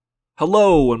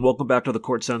Hello, and welcome back to the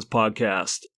Court Sense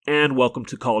podcast, and welcome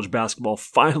to college basketball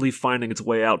finally finding its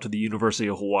way out to the University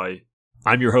of Hawaii.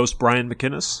 I'm your host, Brian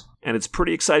McInnes, and it's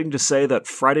pretty exciting to say that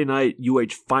Friday night,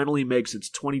 UH finally makes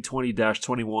its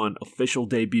 2020-21 official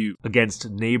debut against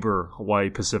neighbor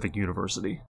Hawaii Pacific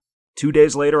University. 2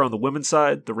 days later on the women's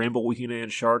side, the Rainbow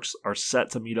Wahine Sharks are set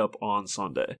to meet up on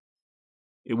Sunday.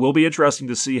 It will be interesting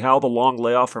to see how the long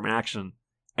layoff from action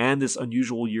and this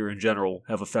unusual year in general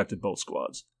have affected both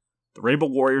squads. The Rainbow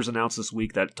Warriors announced this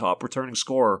week that top returning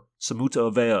scorer, Samuta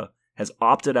Avea, has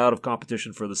opted out of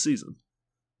competition for the season.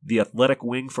 The athletic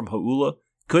wing from Hauula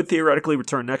could theoretically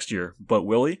return next year, but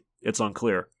will he? It's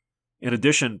unclear. In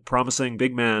addition, promising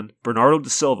big man Bernardo da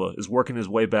Silva is working his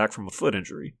way back from a foot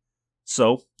injury.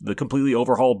 So, the completely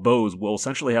overhauled Bows will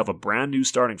essentially have a brand new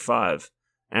starting five,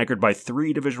 anchored by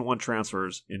 3 Division I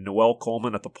transfers in Noel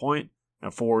Coleman at the point,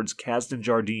 and forwards Kasdan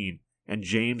Jardine and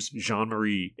James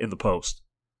Jean-Marie in the post.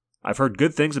 I've heard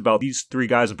good things about these 3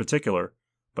 guys in particular,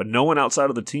 but no one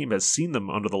outside of the team has seen them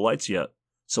under the lights yet,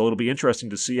 so it'll be interesting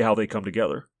to see how they come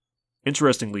together.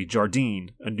 Interestingly,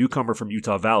 Jardine, a newcomer from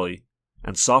Utah Valley,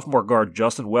 and sophomore guard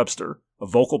Justin Webster, a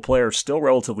vocal player still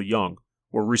relatively young,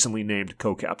 were recently named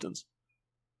co-captains.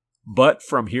 But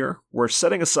from here, we're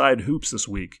setting aside hoops this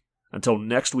week until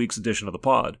next week's edition of the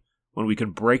pod, when we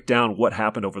can break down what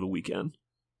happened over the weekend.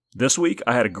 This week,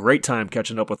 I had a great time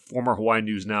catching up with former Hawaii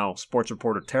News Now sports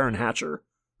reporter Taryn Hatcher,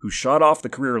 who shot off the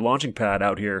career launching pad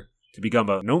out here to become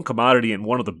a known commodity in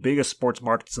one of the biggest sports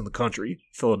markets in the country,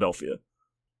 Philadelphia.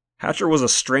 Hatcher was a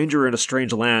stranger in a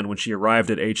strange land when she arrived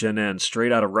at HNN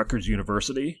straight out of Rutgers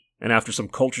University, and after some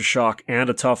culture shock and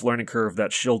a tough learning curve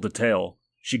that she'll detail,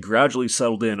 she gradually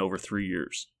settled in over 3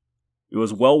 years. It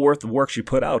was well worth the work she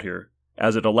put out here,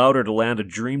 as it allowed her to land a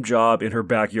dream job in her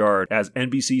backyard as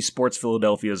NBC Sports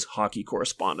Philadelphia's hockey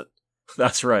correspondent.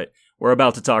 That's right, we're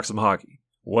about to talk some hockey.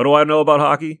 What do I know about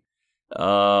hockey?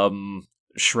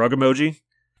 Shrug emoji.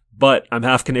 But I'm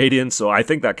half Canadian, so I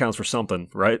think that counts for something,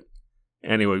 right?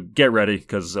 Anyway, get ready,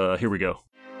 because here we go.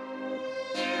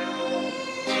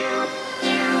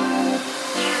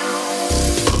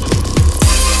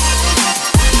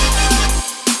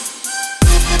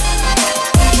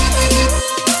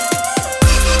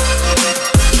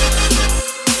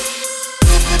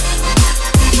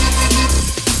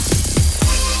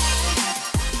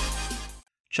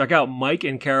 Check out Mike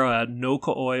and Kara at No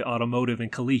Ka'oi Automotive in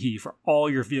Kalihi for all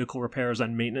your vehicle repairs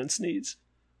and maintenance needs.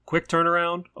 Quick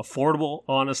turnaround, affordable,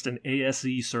 honest, and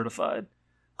ASE certified.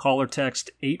 Call or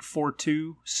text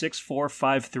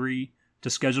 842-6453 to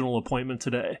schedule an appointment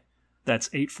today. That's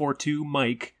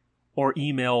 842-MIKE, or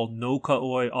email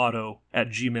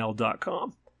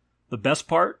noka'oiauto@gmail.com. The best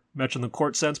part? Mention the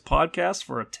Court Sense podcast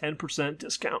for a 10%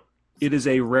 discount. It is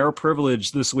a rare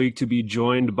privilege this week to be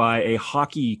joined by a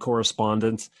hockey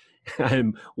correspondent.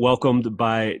 I'm welcomed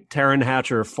by Taryn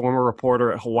Hatcher, former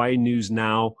reporter at Hawaii News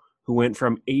Now, who went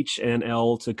from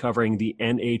HNL to covering the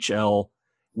NHL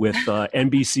with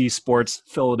NBC Sports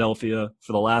Philadelphia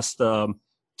for the last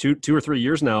two or 3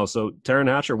 years now. So, Taryn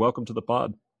Hatcher, welcome to the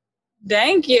pod.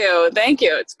 Thank you.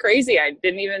 It's crazy. I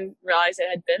didn't even realize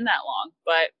it had been that long.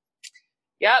 But,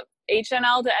 yep.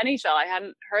 HNL to NHL. I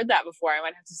hadn't heard that before. I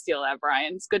might have to steal that,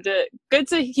 Brian. It's good to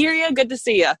hear you. Good to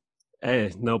see you.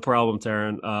 Hey, no problem,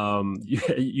 Taryn.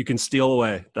 You can steal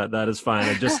away. That is fine.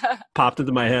 It just popped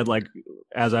into my head like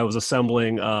as I was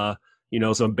assembling,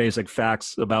 some basic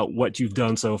facts about what you've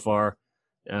done so far.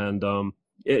 And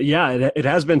it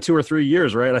has been 2 or 3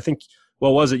 years, right? I think.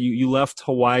 What was it? You left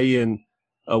Hawaii in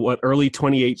early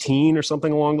 2018 or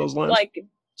something along those lines? Like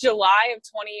July of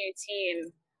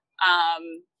 2018.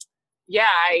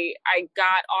 I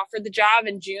got offered the job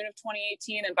in June of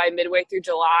 2018, and by midway through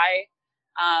July,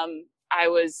 I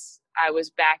was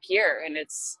back here, and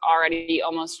it's already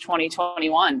almost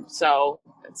 2021. So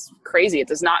it's crazy. It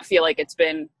does not feel like it's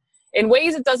been, in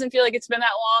ways it doesn't feel like it's been that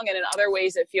long, and in other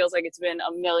ways it feels like it's been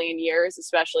a million years,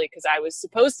 especially because I was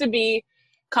supposed to be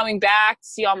coming back to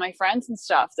see all my friends and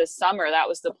stuff this summer. That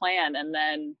was the plan. And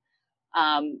then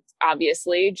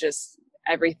obviously just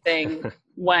everything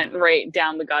went right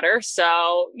down the gutter.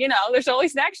 So, there's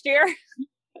always next year.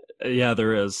 Yeah,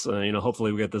 there is.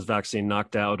 Hopefully we get this vaccine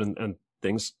knocked out and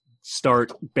things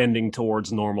start bending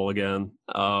towards normal again.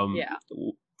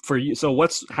 For you, so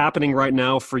what's happening right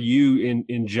now for you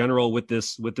in general with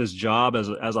this job as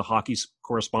a hockey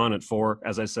correspondent for,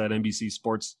 as I said, NBC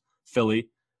Sports Philly?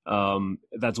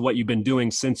 That's what you've been doing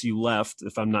since you left,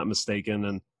 if I'm not mistaken,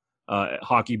 and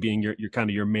hockey being your kind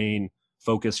of your main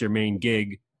focus, your main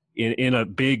gig in a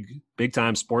big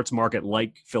time sports market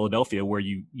like Philadelphia, where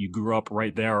you grew up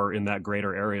right there or in that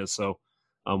greater area. So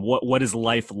what is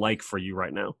life like for you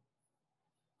right now?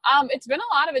 It's been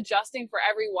a lot of adjusting for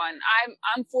everyone.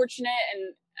 I'm fortunate,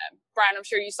 and Brian, I'm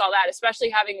sure you saw that, especially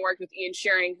having worked with Ian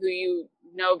Shearing, who you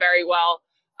know very well.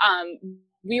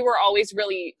 We were always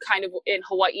really kind of in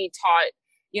Hawaii taught,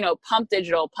 pump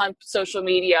digital, pump social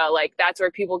media. Like that's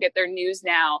where people get their news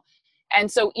now.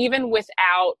 And so even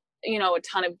without, a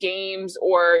ton of games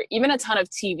or even a ton of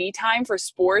TV time for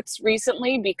sports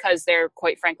recently, because there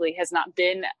quite frankly has not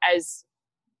been as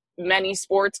many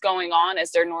sports going on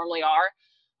as there normally are.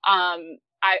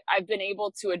 I've been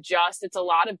able to adjust. It's a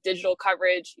lot of digital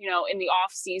coverage, in the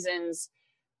off seasons.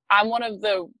 I'm one of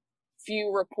the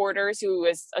few reporters who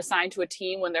is assigned to a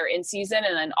team when they're in season,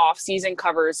 and then off season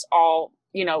covers all,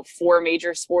 4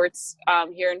 major sports,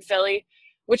 here in Philly,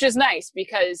 which is nice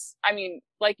because, I mean,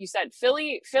 like you said,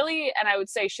 Philly, and I would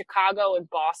say Chicago and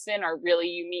Boston are really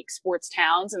unique sports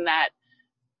towns, and that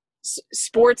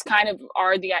sports kind of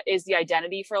is the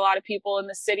identity for a lot of people in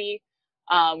the city.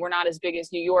 We're not as big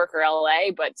as New York or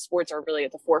LA, but sports are really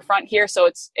at the forefront here. So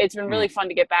it's been really fun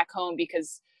to get back home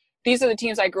because these are the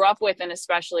teams I grew up with, and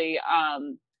especially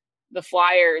the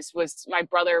Flyers was my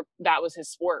brother. That was his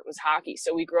sport, was hockey.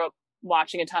 So we grew up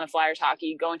watching a ton of Flyers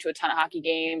hockey, going to a ton of hockey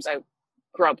games. I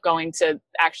grew up going to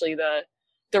actually the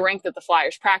rink that the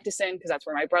Flyers practice in because that's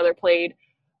where my brother played.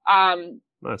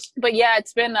 Nice. But yeah,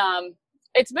 it's been an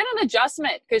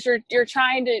adjustment because you're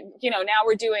trying to, now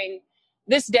we're doing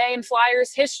this day in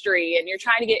Flyers history, and you're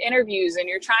trying to get interviews, and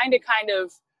you're trying to kind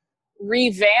of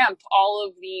revamp all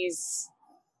of these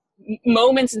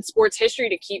moments in sports history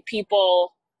to keep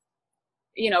people,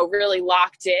 really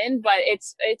locked in. But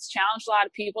it's challenged a lot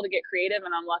of people to get creative,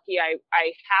 and I'm lucky I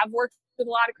have worked with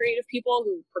a lot of creative people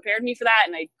who prepared me for that,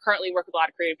 and I currently work with a lot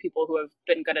of creative people who have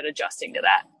been good at adjusting to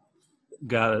that.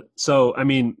 Got it. So, I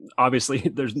mean, obviously,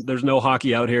 there's no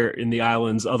hockey out here in the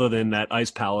islands other than that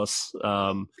Ice Palace.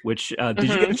 Which did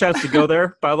you get a chance to go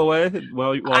there, by the way?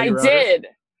 While you were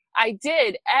I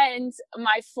did, and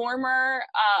my former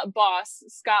boss,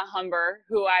 Scott Humber,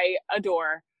 who I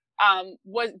adore,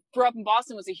 grew up in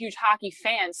Boston, was a huge hockey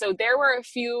fan. So there were a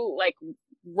few like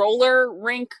roller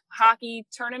hockey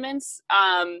tournaments,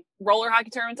 I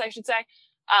should say.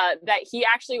 That he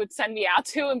actually would send me out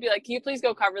to and be like, can you please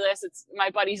go cover this? It's my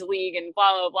buddy's league and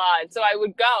blah, blah, blah. And so I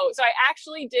would go. So I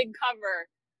actually did cover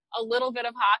a little bit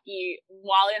of hockey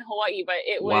while in Hawaii, but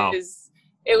it was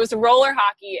roller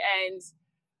hockey. And,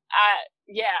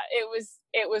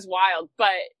 it was wild, but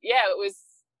yeah, it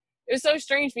was so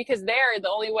strange because the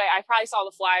only way I probably saw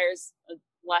the Flyers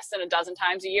less than a dozen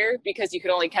times a year because you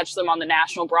could only catch them on the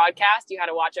national broadcast. You had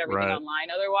to watch everything online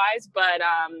otherwise. But,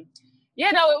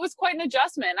 it was quite an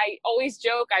adjustment. I always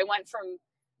joke I went from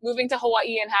moving to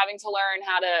Hawaii and having to learn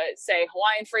how to say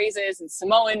Hawaiian phrases and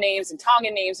Samoan names and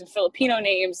Tongan names and Filipino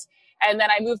names. And then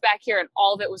I moved back here and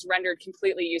all of it was rendered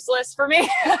completely useless for me.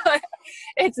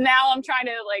 It's now I'm trying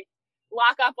to like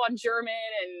lock up on German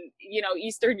and,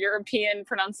 Eastern European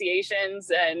pronunciations.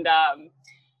 And,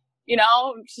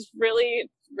 just really,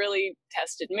 really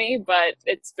tested me, but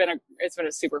it's been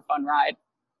a super fun ride.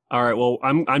 All right. Well,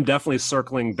 I'm definitely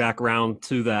circling back around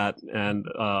to that, and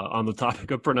on the topic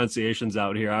of pronunciations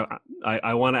out here,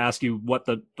 I want to ask you what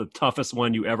the toughest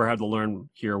one you ever had to learn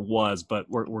here was, but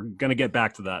we're gonna get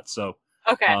back to that. So,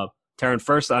 okay, Taryn,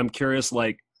 first I'm curious,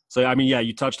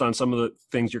 you touched on some of the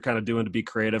things you're kind of doing to be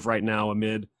creative right now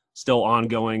amid still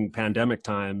ongoing pandemic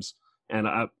times, and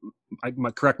I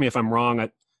correct me if I'm wrong. I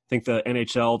think the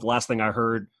NHL, the last thing I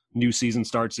heard, new season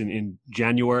starts in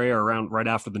January or around right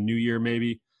after the New Year,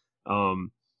 maybe.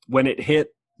 When it hit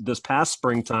this past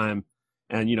springtime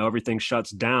and, everything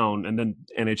shuts down and then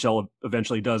NHL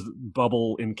eventually does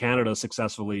bubble in Canada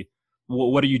successfully,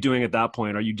 what are you doing at that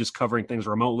point? Are you just covering things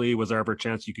remotely? Was there ever a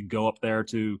chance you could go up there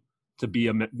to be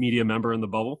a media member in the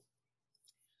bubble?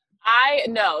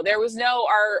 No, there was no,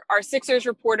 our Sixers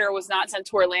reporter was not sent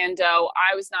to Orlando.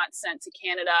 I was not sent to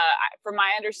Canada. From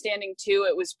my understanding too,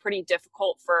 it was pretty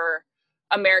difficult for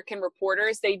American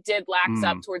reporters. They did lax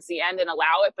up towards the end and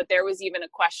allow it, but there was even a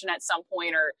question at some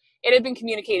point, or it had been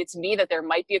communicated to me that there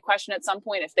might be a question at some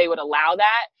point if they would allow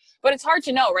that. But it's hard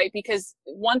to know, right? Because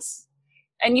once,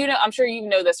 and I'm sure you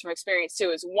know this from experience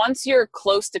too, is once you're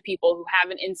close to people who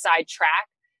have an inside track,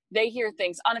 they hear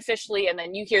things unofficially and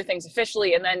then you hear things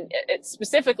officially. And then it's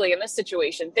specifically in this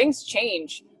situation, things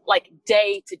change like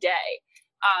day to day.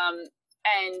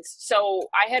 And so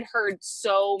I had heard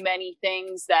so many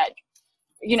things that,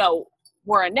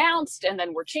 were announced and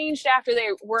then were changed after they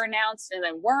were announced and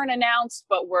then weren't announced,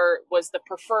 but was the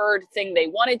preferred thing they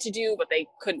wanted to do, but they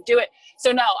couldn't do it.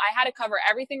 So no, I had to cover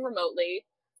everything remotely.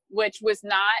 which was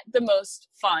not the most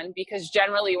fun because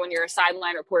generally when you're a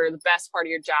sideline reporter, the best part of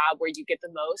your job where you get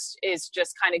the most is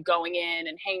just kind of going in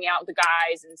and hanging out with the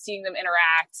guys and seeing them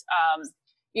interact,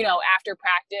 after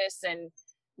practice. And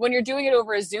when you're doing it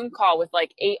over a Zoom call with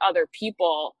like 8 other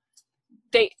people,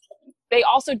 they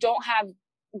also don't have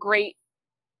great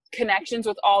connections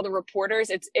with all the reporters.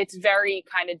 It's very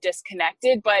kind of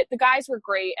disconnected, but the guys were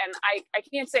great. And I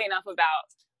can't say enough about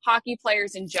hockey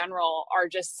players in general are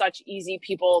just such easy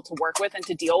people to work with and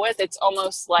to deal with. It's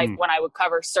almost like when I would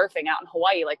cover surfing out in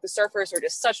Hawaii, like the surfers are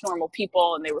just such normal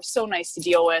people and they were so nice to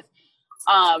deal with.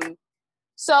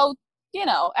 So,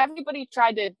 everybody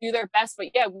tried to do their best, but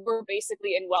yeah, we're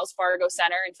basically in Wells Fargo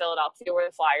Center in Philadelphia where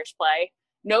the Flyers play.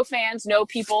 No fans, no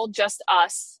people, just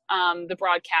us, the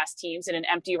broadcast teams in an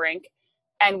empty rink.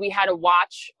 And we had to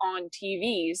watch on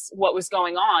TVs what was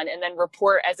going on and then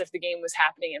report as if the game was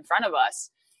happening in front of us.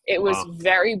 It was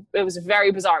very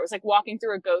bizarre. It was like walking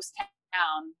through a ghost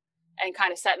town and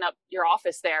kind of setting up your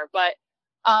office there. But,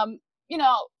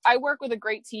 I work with a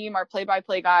great team. Our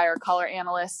play-by-play guy, our color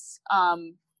analysts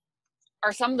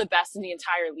are some of the best in the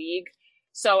entire league.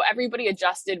 So everybody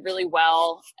adjusted really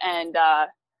well. And,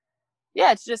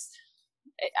 it's just,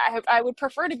 I would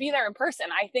prefer to be there in person.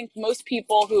 I think most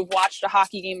people who've watched a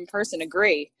hockey game in person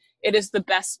agree it is the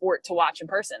best sport to watch in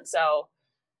person. So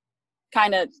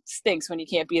kind of stinks when you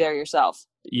can't be there yourself.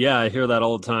 Yeah, I hear that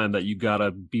all the time, that you got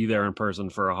to be there in person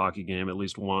for a hockey game at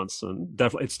least once. And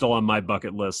definitely it's still on my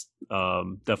bucket list.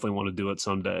 Definitely want to do it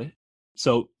someday.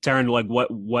 So Taryn, like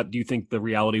what do you think the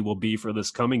reality will be for this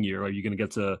coming year? Are you going to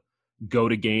get to go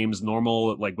to games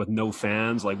normal, like with no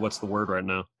fans? Like what's the word right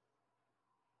now?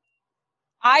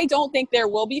 I don't think there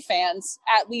will be fans,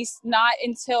 at least not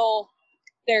until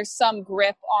there's some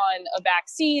grip on a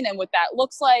vaccine and what that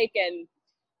looks like.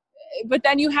 But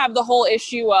then you have the whole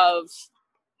issue of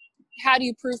how do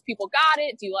you prove people got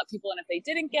it? Do you let people in if they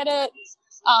didn't get it?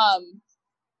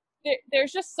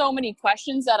 There's just so many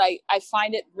questions that I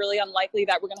find it really unlikely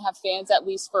that we're going to have fans at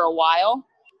least for a while.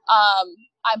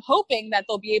 I'm hoping that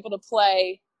they'll be able to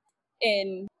play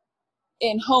in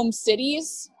home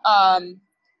cities.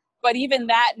 But even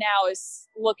that now is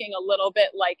looking a little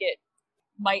bit like it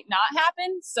might not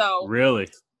happen. So really,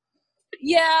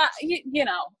 yeah,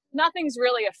 nothing's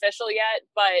really official yet,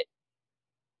 but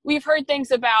we've heard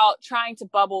things about trying to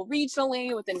bubble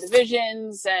regionally within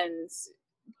divisions.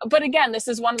 But again, this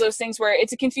is one of those things where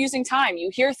it's a confusing time. You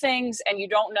hear things and you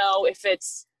don't know if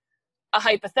it's a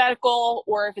hypothetical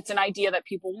or if it's an idea that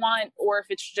people want or if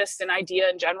it's just an idea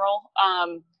in general.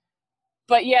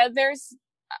 But yeah,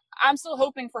 I'm still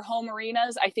hoping for home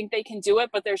arenas. I think they can do it,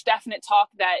 but there's definite talk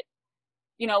that,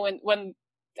 when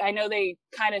I know they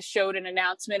kind of showed an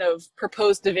announcement of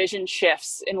proposed division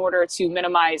shifts in order to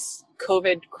minimize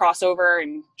COVID crossover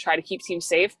and try to keep teams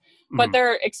safe. But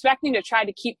they're expecting to try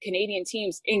to keep Canadian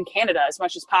teams in Canada as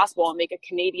much as possible and make a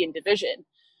Canadian division,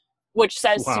 which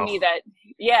says to me that,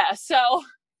 so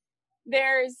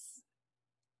there's,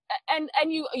 and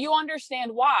you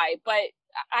understand why, but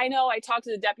I know I talked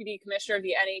to the deputy commissioner of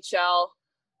the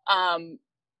NHL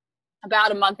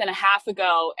about a month and a half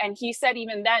ago, and he said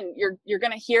even then you're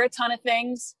going to hear a ton of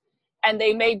things, and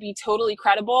they may be totally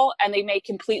credible, and they may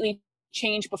completely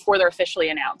change before they're officially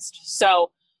announced.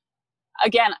 So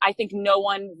again, I think no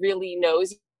one really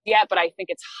knows yet, but I think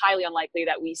it's highly unlikely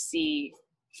that we see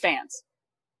fans,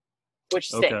 which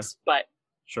stinks. But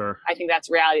sure, I think that's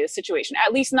reality of the situation.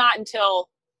 At least not until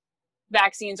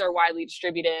vaccines are widely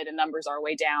distributed and numbers are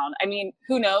way down. I mean,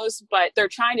 who knows? But they're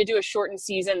trying to do a shortened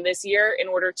season this year in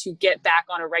order to get back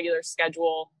on a regular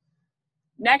schedule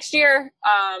next year.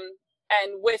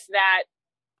 And with that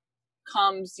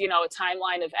comes, a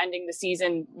timeline of ending the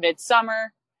season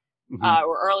midsummer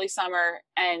or early summer.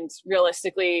 And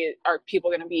realistically, are people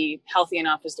going to be healthy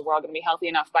enough? Is the world going to be healthy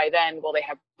enough by then? Will they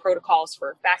have protocols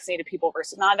for vaccinated people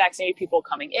versus non-vaccinated people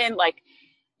coming in? Like,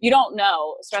 you don't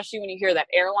know, especially when you hear that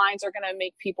airlines are going to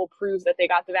make people prove that they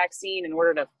got the vaccine in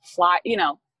order to fly.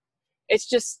 It's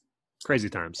just crazy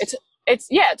times.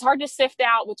 It's hard to sift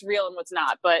out what's real and what's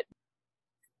not, but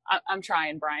I'm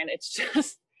trying, Brian. It's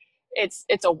just, it's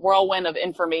a whirlwind of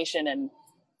information and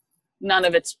none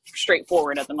of it's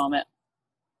straightforward at the moment.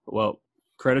 Well,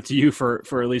 credit to you for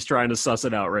at least trying to suss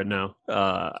it out right now.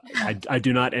 I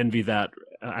do not envy that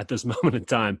at this moment in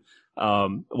time.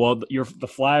 The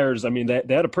Flyers, I mean, they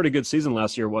had a pretty good season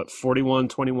last year. 41,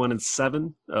 21, and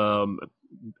 7,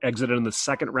 exited in the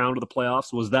second round of the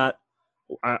playoffs. Was that,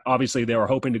 obviously they were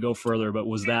hoping to go further, but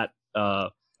was that a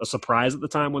surprise at the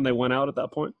time when they went out at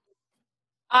that point?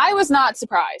 I was not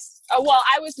surprised.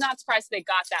 I was not surprised they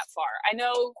got that far. I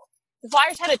know the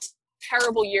Flyers had a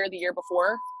terrible year the year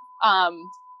before.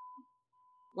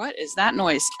 What is that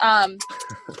noise?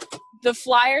 The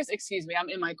Flyers, excuse me, I'm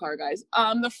in my car, guys.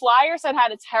 The Flyers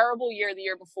had a terrible year the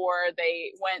year before.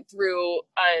 They went through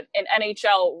an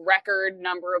NHL record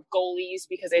number of goalies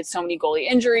because they had so many goalie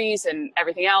injuries and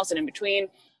everything else and in between.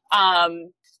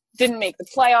 Didn't make the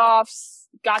playoffs,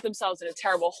 got themselves in a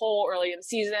terrible hole early in the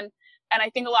season. And I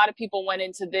think a lot of people went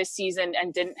into this season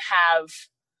and didn't have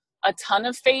a ton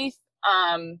of faith.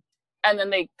 And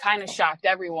then they kind of shocked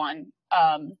everyone.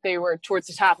 They were towards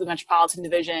the top of the Metropolitan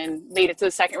Division, made it to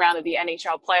the second round of the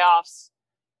NHL playoffs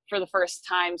for the first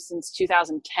time since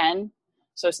 2010.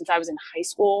 So since I was in high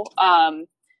school.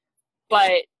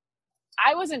 But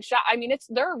I wasn't shocked. I mean,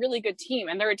 they're a really good team,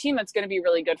 and they're a team that's going to be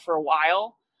really good for a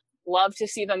while. Love to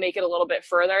see them make it a little bit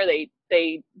further.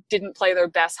 They didn't play their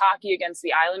best hockey against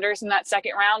the Islanders in that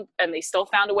second round, and they still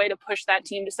found a way to push that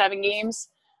team to 7 games.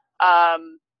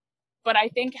 But I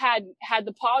think had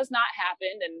the pause not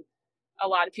happened, and a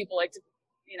lot of people like to,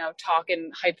 talk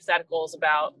in hypotheticals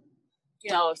about,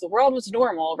 if the world was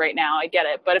normal right now, I get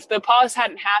it. But if the pause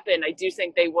hadn't happened, I do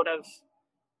think they would have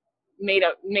made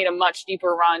a much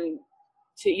deeper run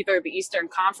to either the Eastern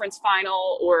Conference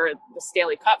final or the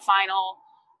Stanley Cup final.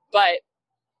 But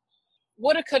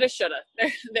woulda, coulda, shoulda.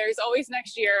 There's always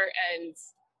next year. And,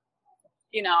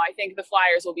 I think the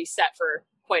Flyers will be set for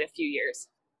quite a few years.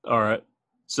 All right.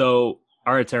 So,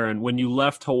 all right, Taryn, when you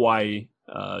left Hawaii,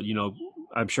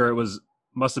 I'm sure it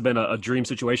must have been a dream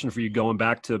situation for you going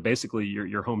back to basically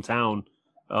your hometown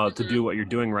to do what you're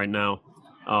doing right now.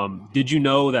 Did you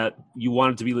know that you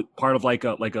wanted to be part of like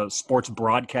a sports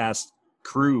broadcast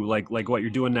crew, like what you're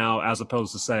doing now, as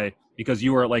opposed to, say, because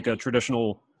you were like a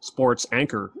traditional sports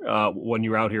anchor when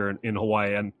you were out here in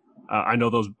Hawaii, and I know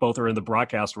those both are in the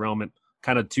broadcast realm and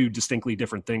kind of two distinctly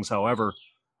different things. However,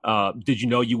 did you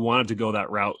know you wanted to go that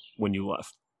route when you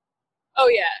left? Oh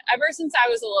yeah, ever since I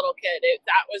was a little kid,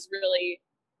 that was really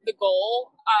the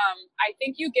goal. I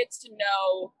think you get to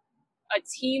know a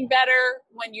team better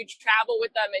when you travel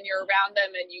with them and you're around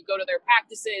them and you go to their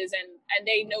practices and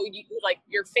they know you, like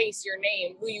your face, your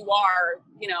name, who you are.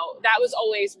 That was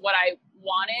always what I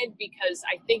wanted, because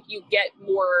I think you get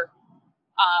more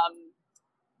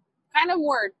kind of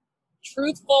more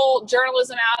truthful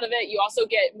journalism out of it. You also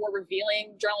get more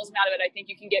revealing journalism out of it. I think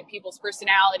you can get people's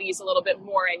personalities a little bit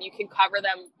more, and you can cover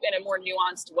them in a more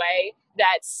nuanced way.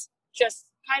 That's just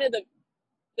kind of the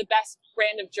best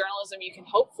brand of journalism you can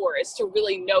hope for, is to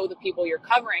really know the people you're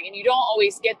covering. And you don't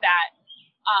always get that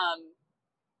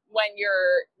when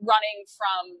you're running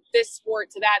from this sport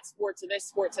to that sport to this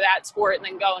sport to that sport and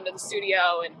then go into the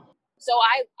studio. And so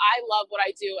I love what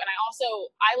I do. And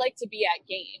I like to be at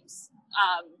games.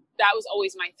 That was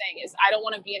always my thing, is I don't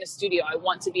want to be in a studio. I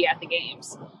want to be at the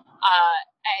games.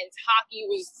 And hockey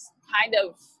was kind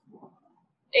of,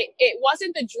 it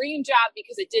wasn't the dream job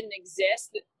because it didn't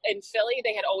exist in Philly.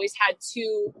 They had always had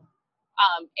 2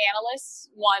 analysts,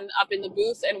 one up in the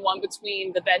booth and one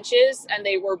between the benches. And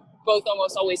they were both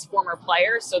almost always former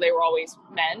players. So they were always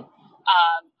men.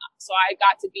 So I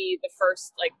got to be the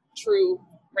first true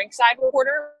rinkside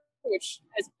reporter, which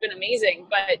has been amazing.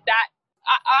 But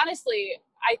honestly,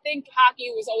 I think hockey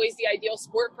was always the ideal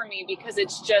sport for me, because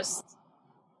it's just,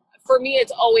 for me,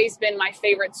 it's always been my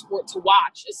favorite sport to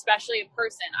watch, especially in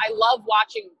person. I love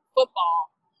watching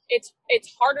football. It's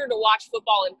harder to watch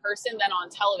football in person than on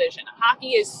television. Hockey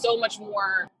is so much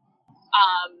more,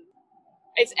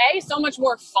 it's so much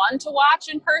more fun to watch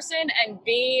in person, and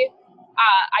B,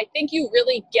 I think you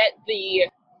really get the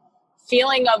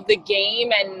feeling of the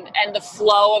game and the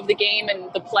flow of the game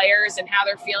and the players and how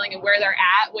they're feeling and where they're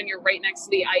at when you're right next to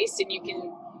the ice, and you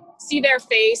can see their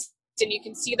face and you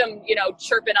can see them,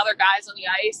 chirping other guys on the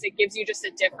ice. It gives you just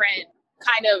a different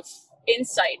kind of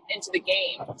insight into the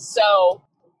game. So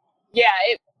yeah,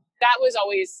 that was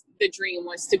always the dream,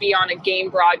 was to be on a game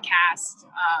broadcast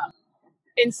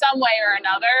in some way or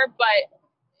another. But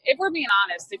if we're being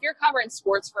honest, if you're covering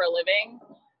sports for a living,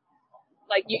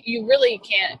 you really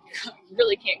can't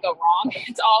go wrong.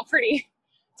 It's all pretty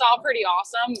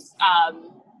awesome.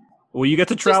 Well, you get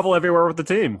to travel everywhere with the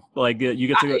team. You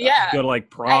get to go to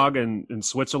Prague and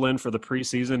Switzerland for the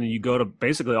preseason, and you go to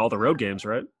basically all the road games,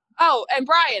 right? Oh, and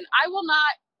Brian, I will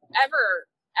not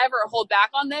ever hold back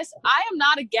on this. I am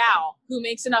not a gal who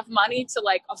makes enough money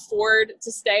to afford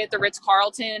to stay at the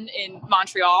Ritz-Carlton in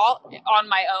Montreal on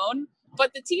my own,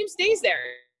 but the team stays there.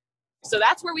 So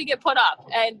that's where we get put up.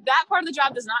 And that part of the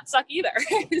job does not suck either.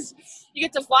 You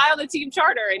get to fly on the team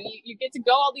charter, and you get to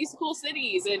go all these cool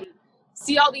cities and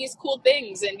see all these cool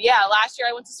things. And yeah, last year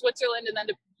I went to Switzerland and then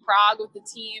to Prague with the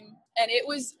team. And it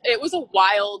was a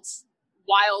wild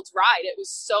ride. It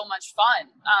was so much fun.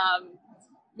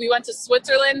 we went to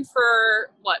Switzerland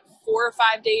for 4 or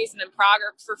 5 days, and then Prague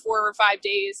for 4 or 5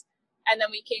 days. And then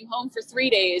we came home for 3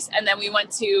 days. And then we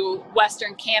went to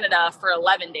Western Canada for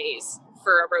 11 days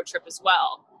for a road trip as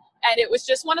well. And it was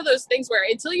just one of those things where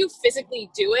until you physically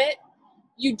do it,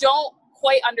 you don't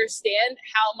quite understand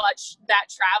how much that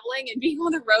traveling and being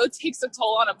on the road takes a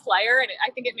toll on a player. And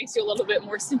I think it makes you a little bit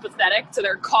more sympathetic to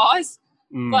their cause.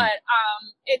 But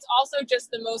it's also just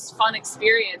the most fun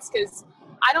experience, because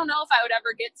I don't know if I would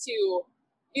ever get to,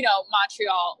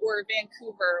 Montreal or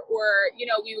Vancouver, or,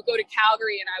 we would go to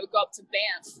Calgary and I would go up to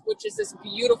Banff, which is this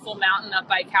beautiful mountain up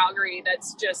by Calgary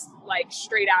that's just like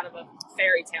straight out of a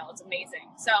fairy tale. It's amazing.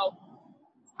 So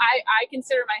I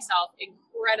consider myself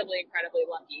incredibly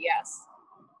lucky. Yes.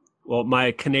 Well,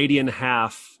 my Canadian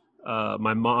half,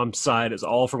 my mom's side is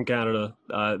all from Canada.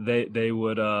 They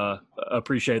would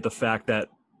appreciate the fact that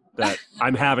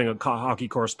I'm having a hockey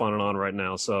correspondent on right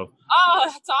now. So, oh,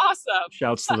 that's awesome!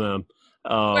 Shouts to them.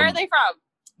 Where are they from?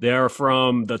 They're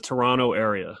from the Toronto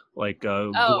area, like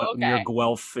near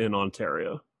Guelph in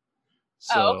Ontario.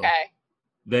 So okay.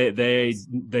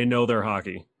 They know their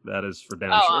hockey. That is for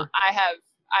damn sure. I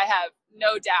have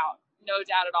no doubt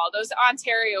at all. Those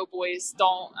Ontario boys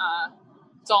don't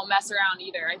mess around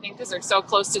either. I think because they're so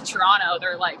close to Toronto,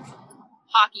 they're like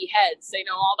hockey heads. They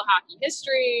know all the hockey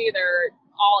history. They're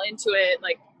all into it.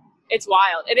 Like, it's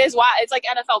wild. It is wild. It's like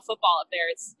NFL football up there.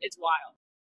 It's wild.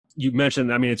 You mentioned,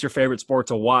 it's your favorite sport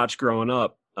to watch growing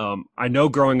up. I know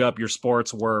growing up your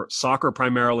sports were soccer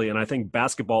primarily, and I think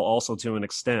basketball also to an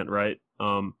extent, right?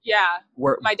 Yeah.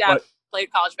 My dad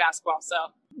played college basketball, so.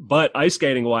 But ice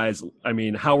skating wise,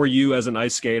 how are you as an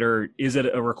ice skater? Is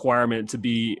it a requirement to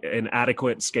be an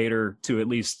adequate skater to at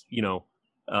least,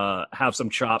 have some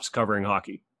chops covering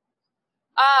hockey?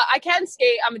 I can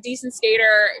skate. I'm a decent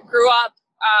skater. Grew up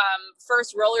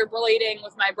first rollerblading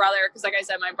with my brother, because like I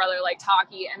said, my brother liked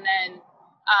hockey. And then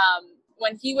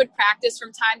when he would practice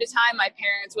from time to time, my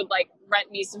parents would like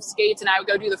rent me some skates, and I would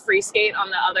go do the free skate on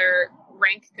the other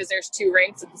rink, because there's 2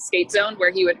 rinks at the skate zone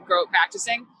where he would grow up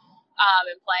practicing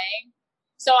and playing.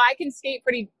 So I can skate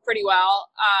pretty well.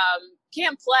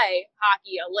 Can't play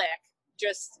hockey a lick,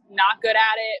 just not good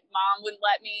at it. Mom wouldn't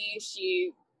let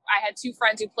me. I had 2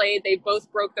 friends who played. They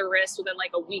both broke their wrists within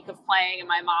like a week of playing, and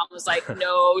my mom was like,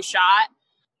 no shot.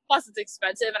 Plus it's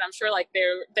expensive, and I'm sure like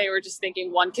they were just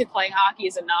thinking one kid playing hockey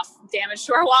is enough damage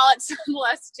to our wallets,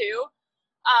 less 2.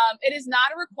 It is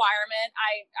not a requirement.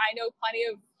 I know plenty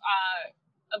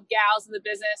of gals in the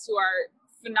business who are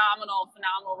phenomenal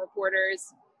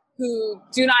reporters who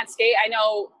do not skate.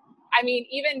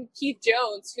 Even Keith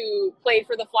Jones, who played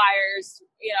for the Flyers,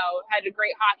 had a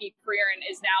great hockey career and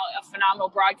is now a phenomenal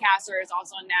broadcaster, is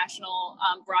also on national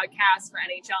broadcast for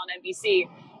NHL and NBC.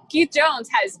 Keith Jones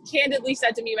has candidly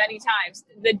said to me many times,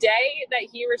 the day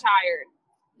that he retired,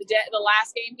 the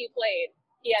last game he played,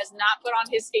 he has not put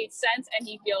on his skates since, and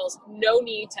he feels no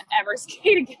need to ever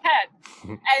skate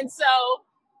again. And so,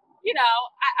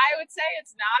 I would say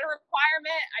it's not a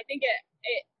requirement. I think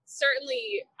it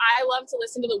certainly, I love to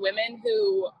listen to the women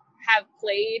who have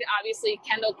played. Obviously,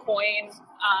 Kendall Coyne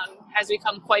has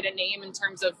become quite a name in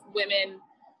terms of women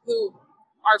who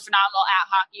are phenomenal at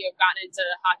hockey, have gotten into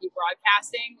hockey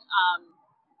broadcasting.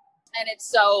 And it's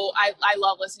so, I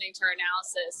love listening to her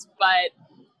analysis. But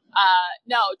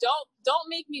no, don't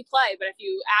make me play. But if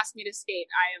you ask me to skate,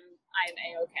 I am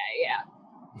A-okay,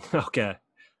 yeah. Okay.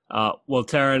 Well,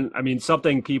 Taryn,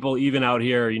 something people even out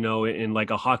here, in like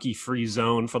a hockey-free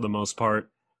zone for the most part,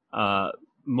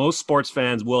 most sports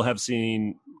fans will have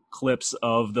seen clips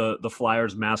of the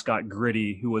Flyers mascot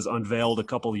Gritty, who was unveiled a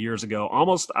couple of years ago,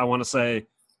 almost, I want to say,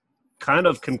 kind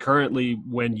of concurrently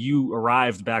when you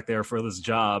arrived back there for this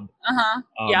job.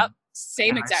 Yep.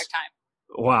 Same exact time.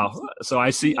 Wow. So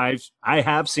I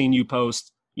have seen you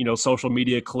post, social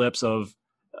media clips of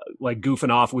like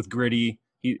goofing off with Gritty.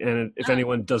 And if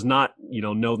anyone does not,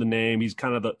 know the name, he's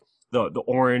kind of the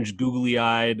orange,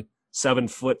 googly-eyed, 7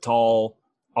 foot tall,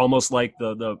 almost like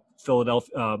the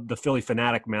Philly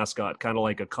Fanatic mascot, kind of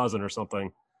like a cousin or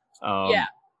something. Yeah.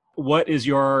 What is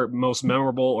your most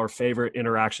memorable or favorite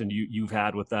interaction you've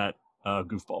had with that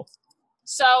goofball?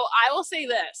 So I will say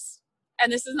this,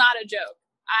 and this is not a joke.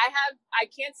 I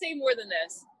can't say more than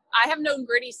this. I have known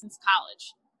Gritty since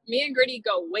college. Me and Gritty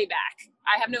go way back.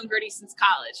 I have known Gritty since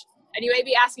college. And you may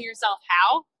be asking yourself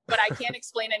how, but I can't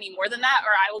explain any more than that,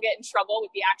 or I will get in trouble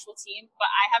with the actual team. But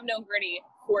I have known Gritty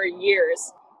for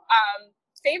years.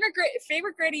 Favorite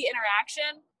Gritty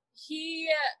interaction.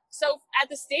 So at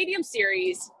the Stadium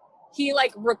Series, he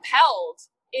like rappelled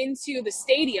into the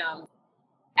stadium,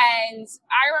 and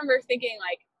I remember thinking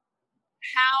like,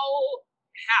 how?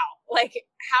 Like,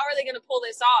 how are they going to pull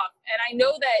this off? And I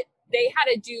know that they had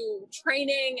to do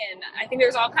training, and I think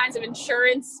there's all kinds of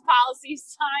insurance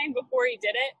policies signed before he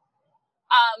did it.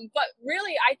 But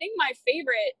really, I think my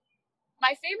favorite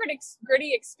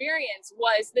Gritty experience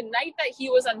was the night that he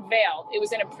was unveiled. It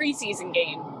was in a preseason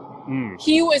game.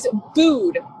 He was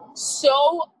booed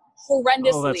so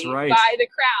horrendously by the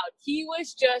crowd. He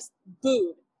was just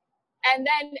booed. And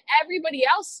then everybody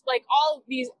else, like all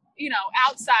these,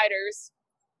 outsiders,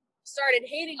 started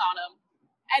hating on him.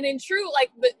 And in true,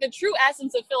 like the true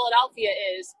essence of Philadelphia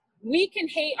is we can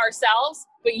hate ourselves,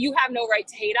 but you have no right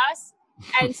to hate us.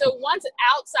 And so once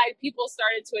outside people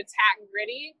started to attack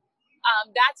Gritty,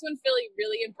 that's when Philly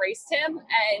really embraced him.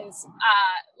 And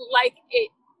at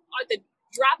the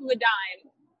drop of a dime,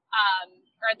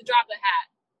 or at the drop of a hat,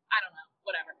 I don't know,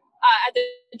 whatever. At the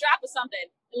drop of something,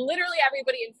 literally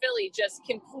everybody in Philly just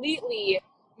completely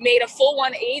made a full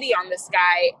 180 on this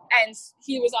guy. And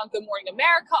he was on Good Morning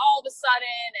America all of a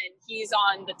sudden, and he's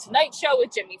on The Tonight Show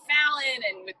with Jimmy Fallon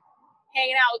and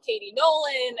hanging out with Katie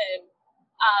Nolan, and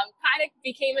kind of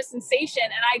became a sensation.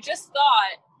 And I just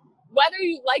thought, whether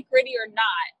you like Gritty or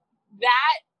not,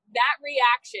 that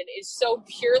reaction is so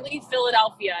purely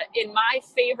Philadelphia in my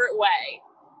favorite way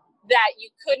that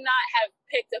you could not have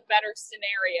picked a better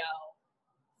scenario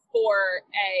for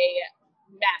a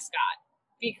mascot,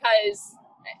 because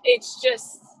it's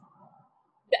just,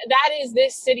 that is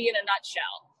this city in a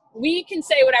nutshell. We can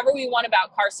say whatever we want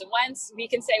about Carson Wentz. We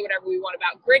can say whatever we want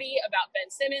about Gritty, about Ben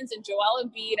Simmons and Joel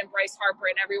Embiid and Bryce Harper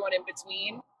and everyone in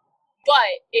between.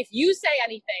 But if you say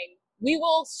anything, we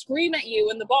will scream at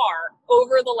you in the bar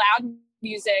over the loud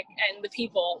music and the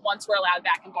people once we're allowed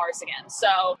back in bars again.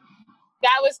 So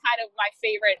that was kind of my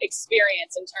favorite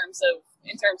experience in terms of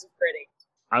Gritty.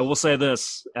 I will say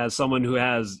this, as someone who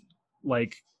has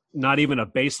not even a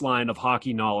baseline of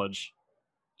hockey knowledge,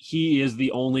 he is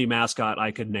the only mascot I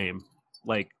could name,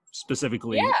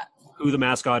 specifically who the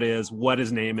mascot is, what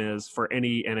his name is for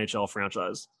any NHL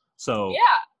franchise. So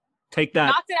take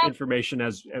that information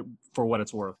as for what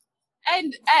it's worth.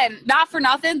 And not for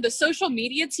nothing, the social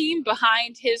media team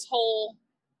behind his whole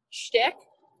shtick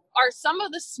are some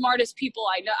of the smartest people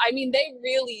I know. I mean, they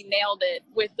really nailed it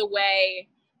with the way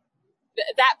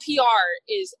that PR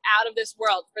is out of this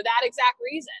world for that exact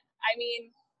reason. I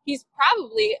mean, he's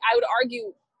probably, I would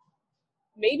argue,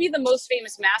 maybe the most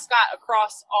famous mascot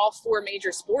across all four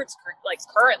major sports,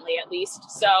 currently at least.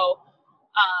 So,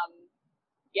 I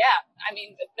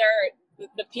mean,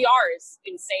 the PR is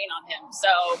insane on him. So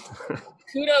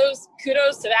kudos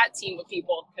to that team of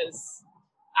people, because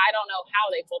I don't know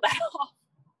how they pulled that off.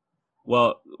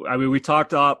 Well, I mean, we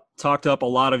talked up a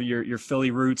lot of your Philly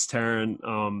roots,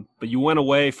 Taryn, but you went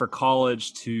away for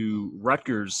college to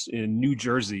Rutgers in New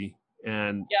Jersey,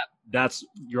 and that's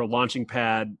your launching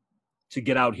pad to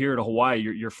get out here to Hawaii.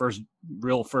 Your first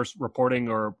reporting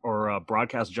or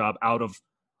broadcast job out of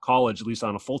college, at least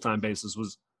on a full-time basis,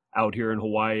 was out here in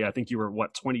Hawaii. I think you were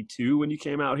 22 when you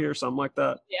came out here, something like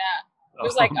that. Yeah, it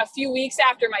was like a few weeks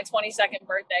after my 22nd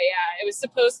birthday. Yeah, it was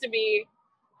supposed to be.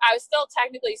 I was still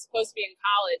technically supposed to be in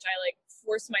college. I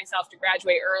forced myself to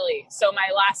graduate early. So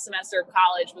my last semester of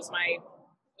college I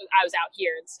was out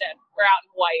here instead. We're out in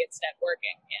Hawaii instead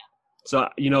working. Yeah. So,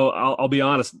 I'll be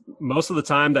honest, most of the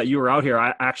time that you were out here,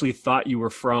 I actually thought you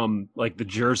were from the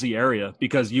Jersey area,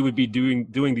 because you would be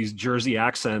doing these Jersey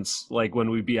accents, when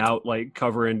we'd be out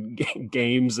covering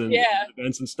games and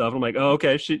events and stuff. I'm like, oh,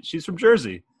 okay, she's from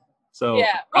Jersey. So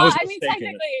yeah. Well, I mean,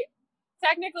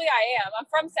 technically I am. I'm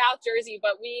from South Jersey,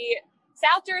 but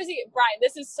South Jersey, Brian,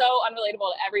 this is so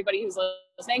unrelatable to everybody who's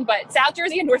listening, but South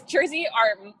Jersey and North Jersey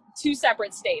are two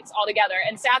separate states altogether.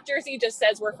 And South Jersey just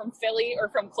says we're from Philly or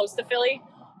from close to Philly,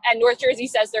 and North Jersey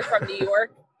says they're from New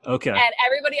York. Okay. And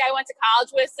everybody I went to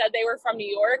college with said they were from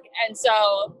New York. And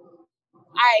so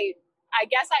I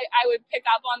guess I would pick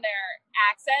up on their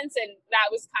accents, and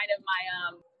that was kind of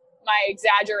my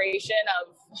exaggeration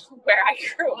of where I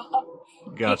grew up.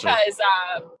 Gotcha.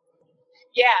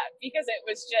 Because it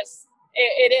was just,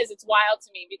 it's wild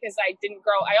to me, because I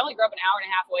only grew up an hour and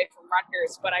a half away from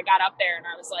Rutgers, but I got up there and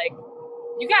I was like,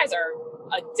 you guys are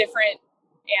a different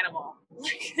animal.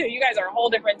 You guys are a whole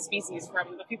different species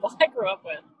from the people I grew up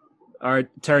with. All right,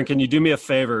 Taryn, can you do me a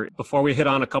favor before we hit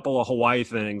on a couple of Hawaii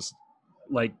things?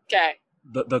 Okay.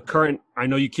 The current, I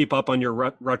know you keep up on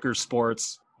your Rutgers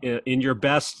sports. In your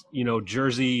best,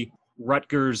 Jersey,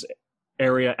 Rutgers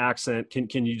area accent,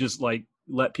 can you just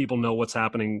let people know what's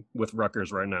happening with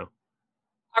Rutgers right now?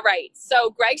 All right. So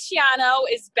Greg Schiano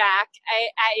is back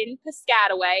in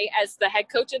Piscataway as the head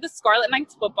coach of the Scarlet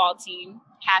Knights football team,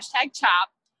 #CHOP.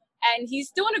 And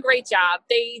he's doing a great job.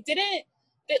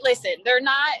 They're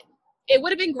not it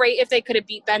would have been great if they could have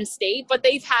beat Penn State, but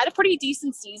they've had a pretty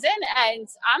decent season, and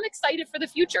I'm excited for the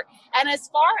future. And as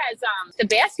far as the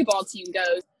basketball team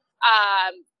goes,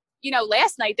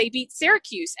 last night they beat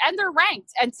Syracuse, and they're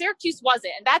ranked, and Syracuse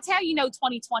wasn't. And that's how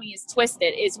 2020 is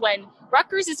twisted, is when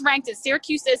Rutgers is ranked and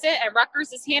Syracuse isn't, and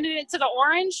Rutgers is handing it to the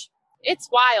Orange. It's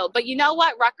wild. But you know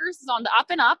what? Rutgers is on the up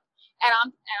and up, and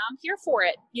I'm here for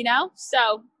it,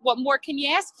 So what more can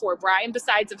you ask for, Brian,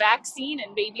 besides a vaccine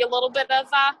and maybe a little bit of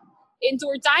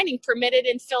indoor dining permitted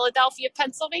in Philadelphia,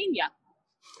 Pennsylvania?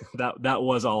 That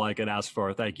was all I could ask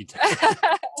for. Thank you,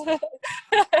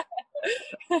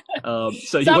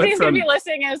 so somebody's gonna be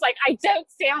listening and it's like, I don't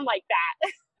sound like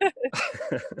that.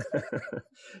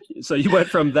 So you went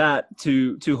from that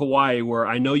to Hawaii, where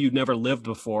I know you'd never lived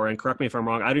before, and correct me if I'm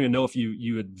wrong, I don't even know if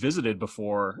you had visited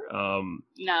before.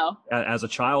 No, as a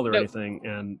child or anything.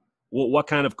 And what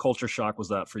kind of culture shock was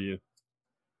that for you?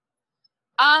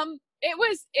 It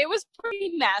was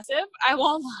pretty massive, I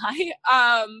won't lie.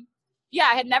 Yeah,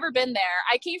 I had never been there.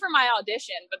 I came for my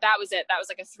audition, but that was it. That was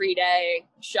like a 3-day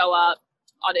show up,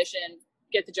 audition,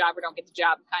 get the job or don't get the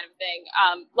job kind of thing.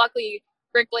 Luckily,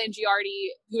 Rick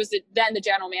Blangiardi, who was then the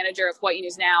general manager of Hawaii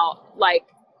News Now,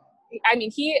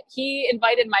 he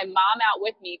invited my mom out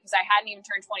with me because I hadn't even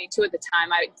turned 22 at the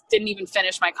time. I didn't even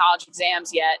finish my college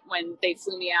exams yet when they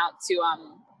flew me out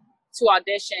to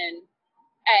audition.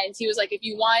 And he was like, if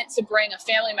you want to bring a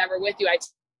family member with you, I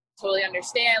totally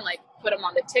understand, like put them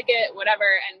on the ticket, whatever.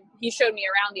 And he showed me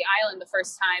around the island the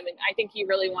first time. And I think he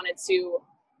really wanted to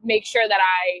make sure that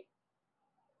I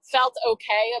felt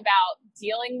okay about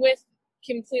dealing with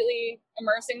completely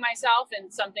immersing myself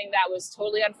in something that was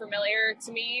totally unfamiliar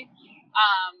to me.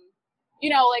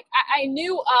 I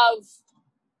knew of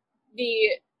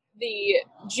the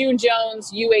June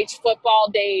Jones UH football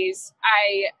days.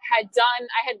 I had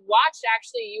watched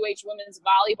actually UH women's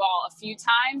volleyball a few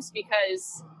times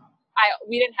because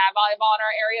we didn't have volleyball in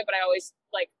our area, but I always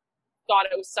thought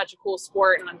it was such a cool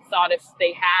sport, and I thought if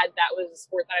they had, that was a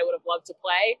sport that I would have loved to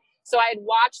play. So I had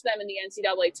watched them in the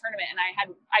NCAA tournament, and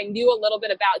I knew a little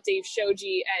bit about Dave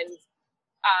Shoji and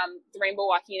the Rainbow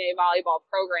Wahine volleyball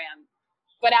program.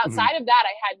 But outside of that,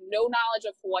 I had no knowledge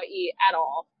of Hawaii at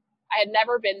all. I had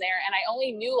never been there, and I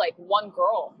only knew one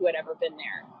girl who had ever been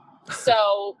there.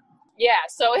 So yeah,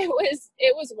 so it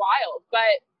was wild.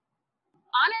 But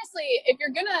honestly, if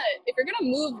you're gonna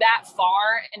move that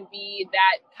far and be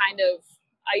that kind of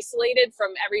isolated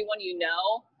from everyone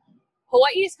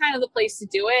Hawaii is kind of the place to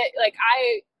do it.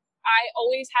 I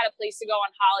always had a place to go on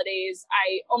holidays.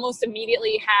 I almost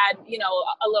immediately had,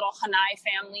 a little Hanai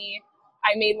family.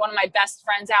 I made one of my best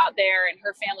friends out there, and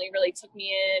her family really took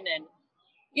me in. And,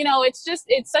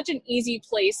 it's such an easy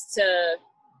place to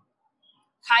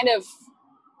kind of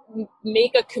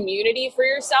make a community for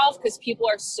yourself because people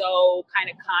are so kind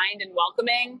of kind and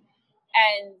welcoming.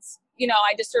 And,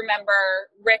 I just remember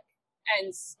Rick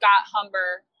and Scott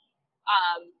Humber,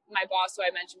 my boss, who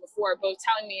I mentioned before, both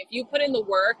telling me, if you put in the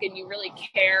work and you really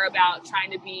care about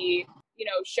trying to be,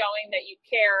 showing that you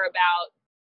care about.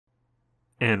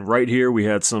 And right here, we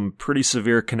had some pretty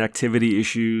severe connectivity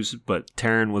issues, but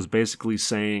Taryn was basically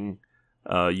saying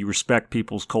you respect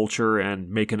people's culture and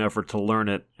make an effort to learn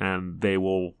it, and they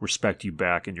will respect you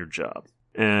back in your job.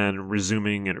 And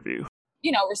resuming interview.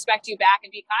 Respect you back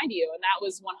and be kind to you. And that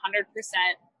was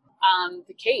 100%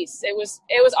 the case. It was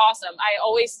awesome.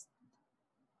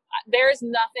 There is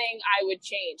nothing I would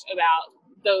change about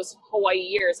those Hawaii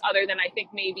years other than I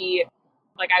think maybe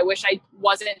I wish I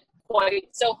wasn't quite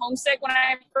so homesick when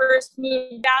I first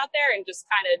moved out there and just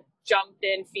kind of jumped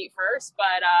in feet first.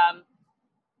 But,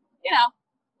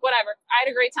 whatever. I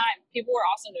had a great time. People were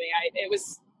awesome to me. It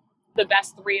was the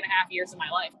best 3.5 years of my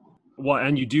life. Well,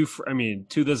 and you do,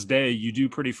 to this day, you do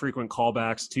pretty frequent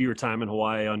callbacks to your time in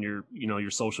Hawaii on your,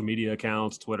 your social media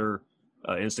accounts, Twitter,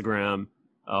 Instagram.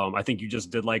 I think you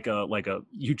just did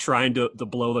you trying to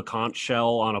blow the conch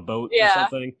shell on a boat or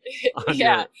something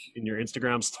in your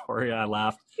Instagram story. I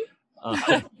laughed.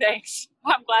 Thanks.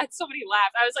 I'm glad somebody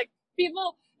laughed. I was like,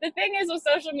 the thing is with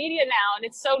social media now, and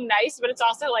it's so nice, but it's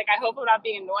also I hope I'm not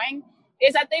being annoying,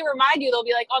 is that they remind you, they'll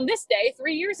be like, on this day,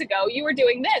 3 years ago, you were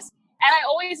doing this. And I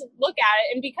always look at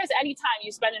it, and because anytime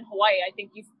you spend in Hawaii, I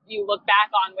think you look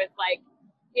back on with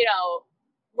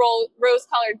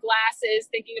rose-colored glasses,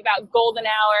 thinking about golden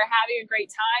hour, having a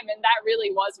great time, and that really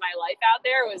was my life out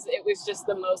there. It was just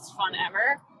the most fun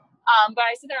ever. But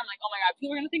I sit there, I'm like, oh my God,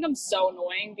 people are gonna think I'm so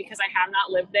annoying because I have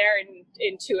not lived there in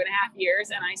 2.5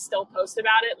 years, and I still post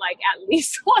about it at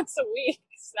least once a week.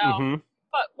 So,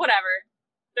 But whatever,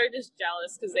 they're just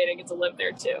jealous because they didn't get to live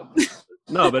there too.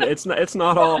 No, but it's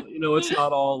not all, it's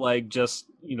not all just,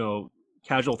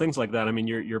 casual things like that. I mean,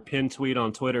 your pinned tweet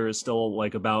on Twitter is still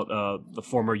like about the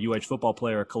former football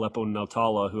player Kalepo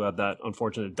Nautala, who had that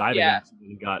unfortunate diving accident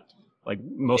and got like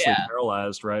mostly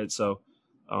paralyzed, right? So,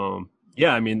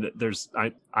 yeah, I mean,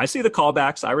 I see the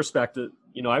callbacks. I respect it.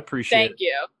 I appreciate it.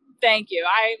 Thank you.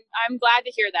 I'm glad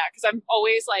to hear that, because I'm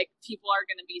always like, people are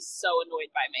going to be so annoyed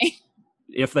by me.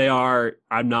 If they are,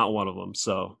 I'm not one of them.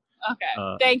 So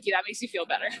okay, thank you. That makes me feel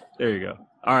better. There you go.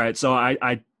 All right. So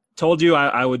I told you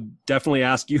I would definitely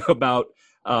ask you about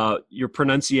your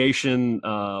pronunciation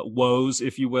woes,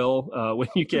 if you will, when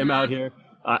you came out here.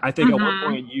 I think at one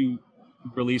point you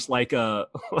released like a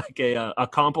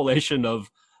compilation of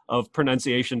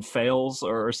pronunciation fails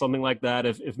or something like that,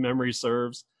 if memory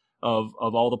serves, of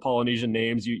all the Polynesian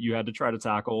names you had to try to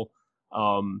tackle.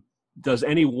 Does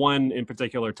any one in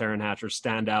particular, Taryn Hatcher,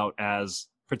 stand out as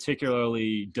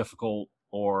particularly difficult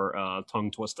or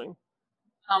tongue twisting?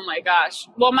 Oh my gosh.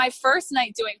 Well, my first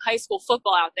night doing high school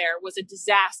football out there was a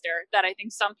disaster that I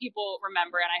think some people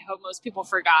remember, and I hope most people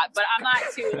forgot, but I'm not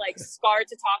too scarred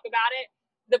to talk about it.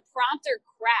 The prompter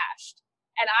crashed,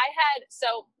 and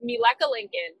so Mileka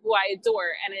Lincoln, who I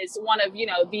adore and is one of,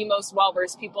 the most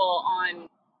well-versed people on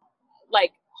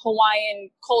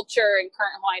Hawaiian culture and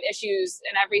current Hawaiian issues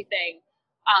and everything,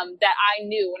 that I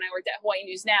knew when I worked at Hawaii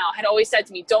News Now, had always said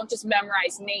to me, don't just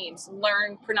memorize names,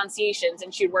 learn pronunciations.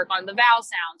 And she'd work on the vowel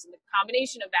sounds and the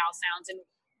combination of vowel sounds. And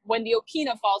when the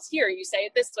okina falls here, you say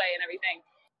it this way and everything.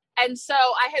 And so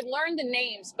I had learned the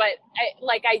names, but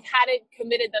I hadn't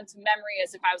committed them to memory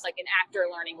as if I was like an actor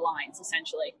learning lines,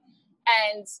 essentially.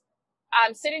 And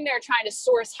I'm sitting there trying to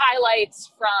source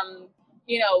highlights from,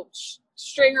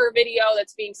 stringer video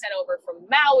that's being sent over from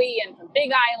Maui and from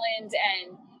Big Island,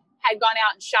 and had gone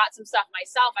out and shot some stuff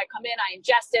myself. I come in, I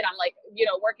ingest it. I'm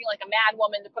working like a mad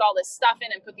woman to put all this stuff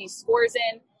in and put these scores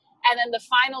in. And then the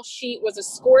final sheet was a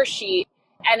score sheet,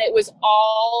 and it was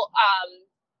all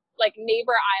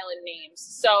neighbor island names.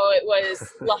 So it was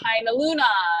Lahaina Luna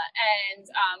and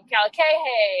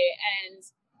Kalakaehe, and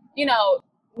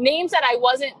names that I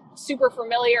wasn't super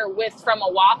familiar with from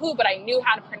Oahu, but I knew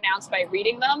how to pronounce by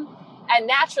reading them. And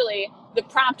naturally, the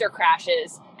prompter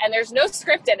crashes, and there's no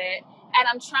script in it. And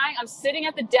I'm sitting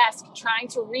at the desk trying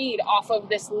to read off of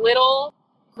this little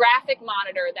graphic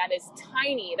monitor that is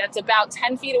tiny, that's about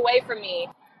 10 feet away from me.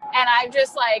 And I'm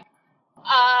just and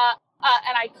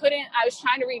I was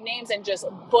trying to read names and just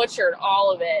butchered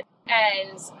all of it.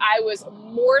 And I was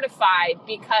mortified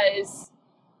because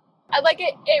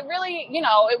it really,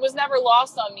 it was never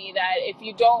lost on me that if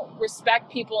you don't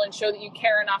respect people and show that you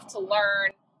care enough to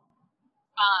learn,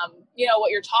 what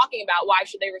you're talking about, why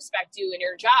should they respect you in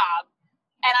your job?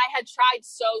 And I had tried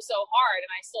so hard,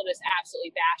 and I still just absolutely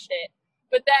bashed it.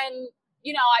 But then,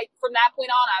 from that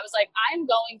point on, I was like, I'm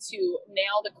going to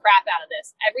nail the crap out of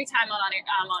this every time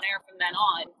I'm on air from then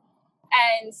on.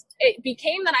 And it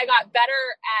became that I got better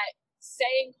at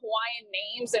saying Hawaiian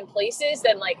names and places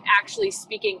than actually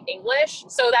speaking English.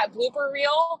 So that blooper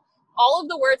reel, all of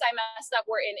the words I messed up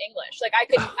were in English. I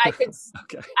could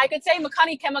okay. I could say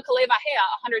Makani Kema Kalevahea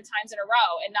 100 times in a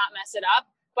row and not mess it up,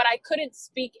 but I couldn't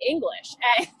speak English.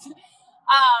 And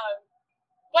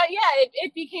but yeah,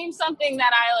 it became something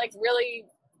that I really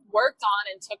worked on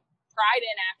and took pride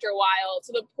in after a while,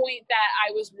 to the point that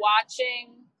I was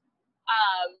watching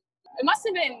it must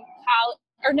have been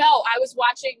I was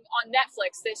watching on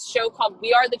Netflix this show called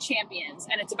We Are the Champions,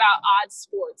 and it's about odd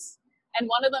sports. And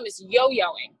one of them is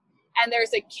yo-yoing. And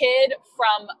there's a kid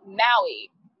from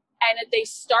Maui, and they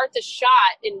start the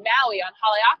shot in Maui on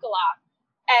Haleakala,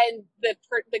 and the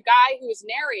guy who is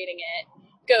narrating it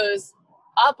goes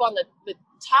up on the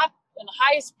top and the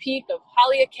highest peak of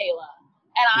Haleakala.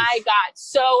 And I got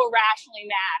so irrationally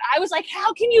mad. I was like,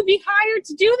 how can you be hired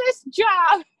to do this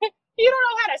job? You don't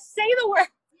know how to say the word.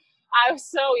 I was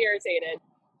so irritated.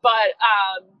 But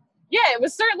yeah, it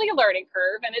was certainly a learning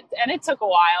curve, and it took a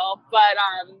while. But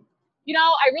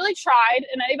I really tried,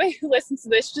 and anybody who listens to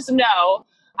this just know,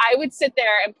 I would sit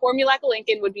there and poor Mileka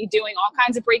Lincoln would be doing all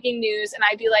kinds of breaking news, and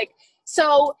I'd be like,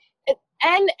 so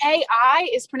N-A-I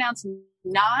is pronounced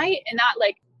Nai and not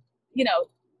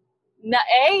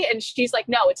Na-A? And she's like,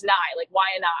 no, it's Nai,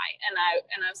 Y-N-I. And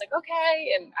I was like,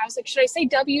 okay. And I was like, should I say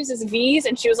W's as V's?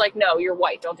 And she was like, no, you're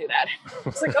white, don't do that. I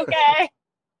was like, okay.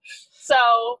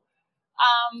 So,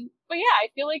 but yeah, I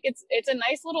feel like it's a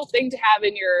nice little thing to have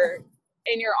in your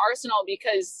arsenal,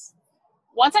 because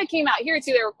once I came out here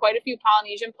too, there were quite a few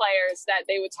Polynesian players that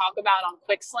they would talk about on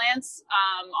Quick Slants,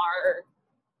 our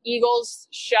Eagles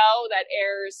show that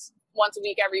airs once a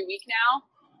week, every week now.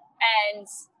 And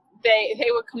they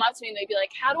would come up to me and they'd be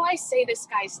like, how do I say this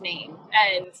guy's name?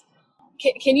 And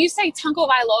can you say Tunko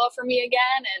Vailoa for me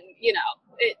again? And,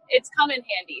 it's come in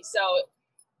handy. So,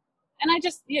 and I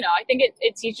just, I think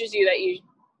it teaches you that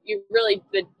you really,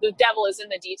 the devil is in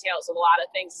the details of a lot of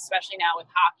things, especially now with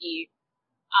hockey.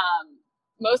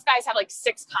 Most guys have like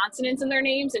 6 consonants in their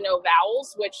names and no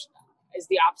vowels, which is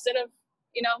the opposite of,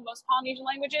 most Polynesian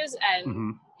languages.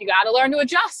 And you got to learn to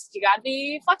adjust. You got to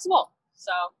be flexible.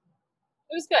 So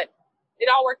it was good. It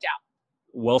all worked out.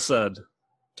 Well said.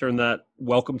 Turn that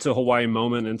welcome to Hawaii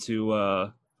moment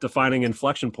into defining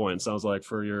inflection point, sounds like,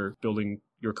 for your building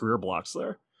your career blocks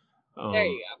there. There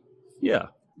you go. Yeah.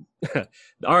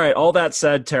 All right. All that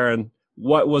said, Taryn,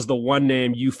 what was the one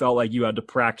name you felt like you had to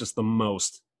practice the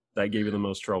most that gave you the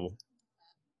most trouble?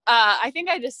 I think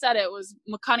I just said it was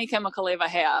Makanika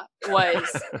Makalevahea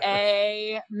was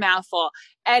a mouthful.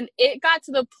 And it got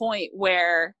to the point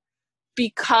where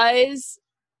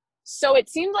so it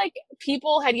seemed like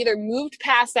people had either moved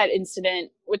past that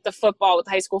incident with the football, with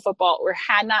high school football, or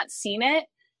had not seen it.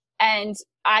 And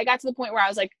I got to the point where I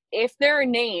was like, if their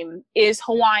name is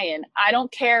Hawaiian, I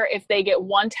don't care if they get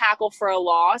 1 tackle for a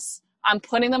loss. I'm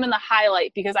putting them in the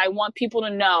highlight because I want people to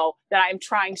know that I'm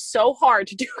trying so hard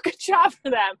to do a good job for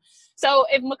them. So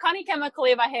if Makani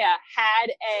Kemakalevahea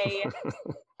had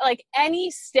like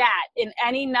any stat in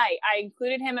any night, I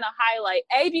included him in a highlight,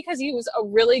 because he was a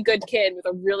really good kid with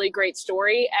a really great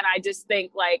story. And I just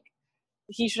think like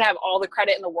he should have all the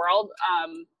credit in the world.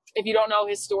 If you don't know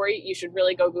his story, you should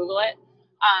really go Google it.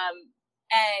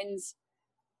 And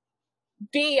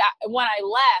B, when I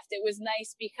left, it was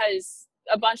nice because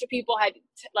a bunch of people had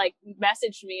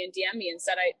messaged me and DM'd me and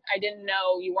said, I didn't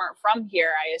know you weren't from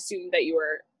here. I assumed that you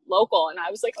were local. And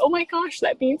I was like, oh my gosh,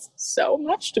 that means so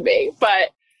much to me. But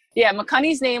yeah,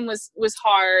 Makani's name was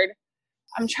hard.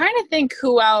 I'm trying to think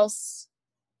who else.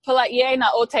 Palaie na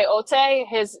Ote Ote,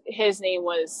 his name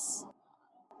was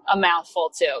a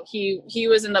mouthful too. He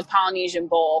was in the Polynesian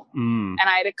Bowl and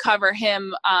I had to cover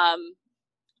him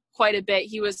quite a bit.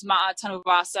 He was Ma'a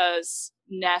Tanuvasa's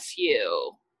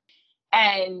nephew.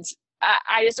 And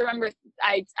I just remember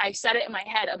I said it in my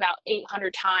head about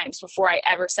 800 times before I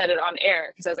ever said it on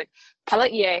air because I was like,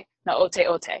 Palaie na Ote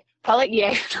Ote,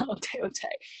 Palaie na Ote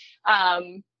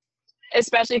Ote.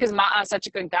 Especially because Ma'a is such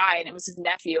a good guy and it was his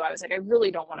nephew. I was like, I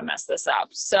really don't want to mess this up.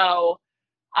 So,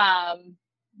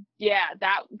 yeah,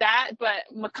 but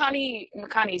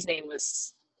Makani's name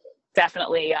was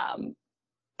definitely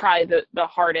probably the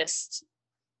hardest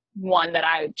one that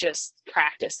I just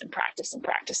practiced and practiced and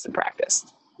practiced and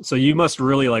practiced. So you must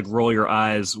really roll your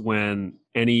eyes when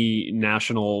any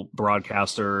national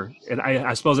broadcaster, and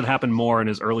I suppose it happened more in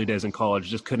his early days in college,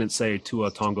 just couldn't say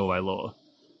Tua Tonga Wailoa.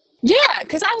 Yeah,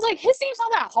 because I was like, his name's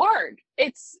not that hard.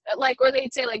 It's or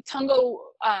they'd say Tungo,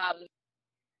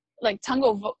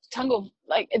 Tungo,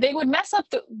 they would mess up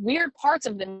the weird parts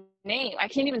of the name. I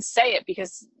can't even say it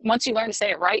because once you learn to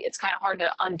say it right, it's kind of hard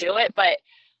to undo it. But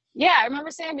yeah, I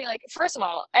remember saying, being like, first of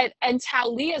all, and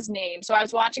Taulia's name. So I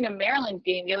was watching a Maryland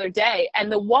game the other day,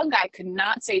 and the one guy could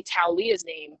not say Taulia's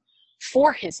name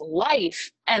for his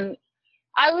life. And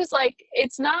I was like,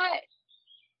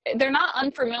 they're not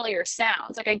unfamiliar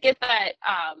sounds. I get that,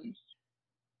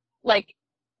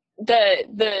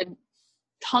 the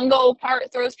Tungo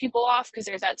part throws people off because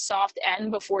there's that soft N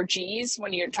before G's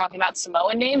when you're talking about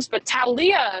Samoan names, but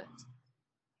Taulia,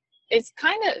 it's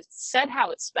kind of said how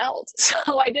it's spelled,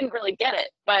 so I didn't really get it.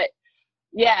 But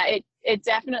yeah, it's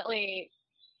definitely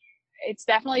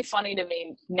funny to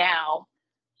me now.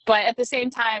 But at the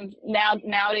same time,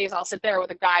 nowadays I'll sit there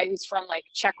with a guy who's from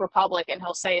Czech Republic and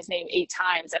he'll say his name 8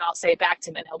 times and I'll say it back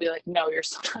to him and he'll be like, no, you're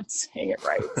still not saying it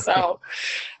right. So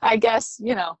I guess,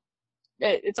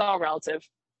 it's all relative.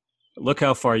 Look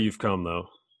how far you've come though.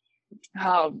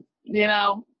 Oh,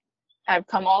 I've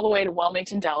come all the way to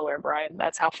Wilmington, Delaware, Brian.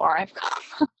 That's how far I've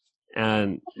come.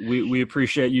 And we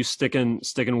appreciate you sticking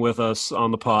with us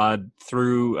on the pod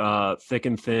through thick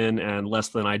and thin and less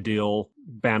than ideal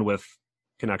bandwidth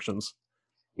connections.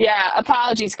 Yeah,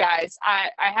 apologies, guys. I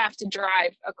have to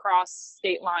drive across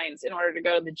state lines in order to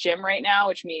go to the gym right now,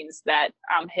 which means that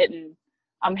I'm hitting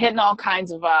all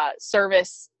kinds of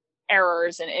service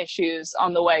errors and issues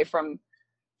on the way from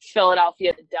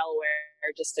Philadelphia to Delaware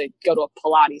just to go to a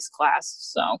Pilates class.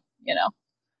 So,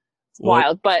 it's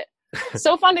wild, but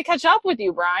so fun to catch up with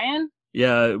you, Brian.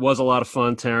 Yeah, it was a lot of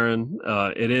fun, Taryn.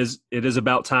 It is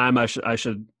about time. I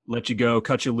should let you go,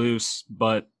 cut you loose,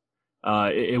 but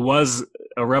it was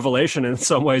a revelation in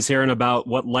some ways hearing about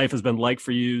what life has been like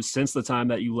for you since the time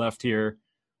that you left here.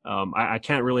 I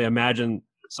can't really imagine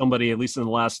somebody, at least in the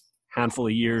last handful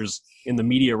of years in the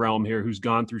media realm here, who's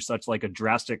gone through such a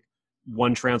drastic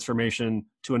one transformation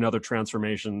to another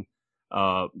transformation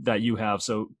that you have.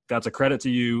 So that's a credit to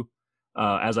you,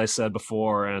 as I said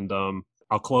before. And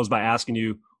I'll close by asking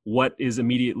you, what is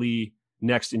immediately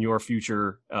next in your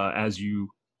future as you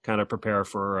kind of prepare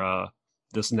for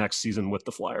this next season with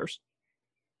the Flyers?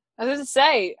 I was going to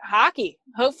say hockey,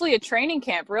 hopefully a training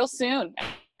camp real soon,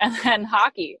 and then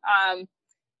hockey.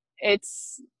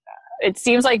 It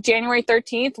seems like January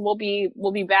 13th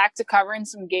we'll be back to covering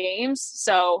some games.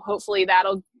 So hopefully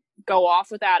that'll go off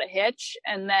without a hitch.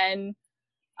 And then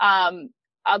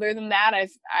other than that,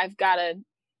 I've got a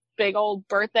big old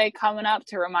birthday coming up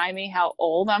to remind me how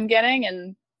old I'm getting,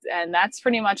 and that's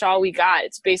pretty much all we got.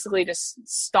 It's basically just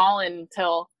stalling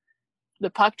until the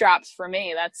puck drops for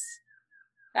me.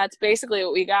 That's basically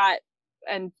what we got.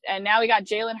 And now we got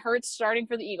Jalen Hurts starting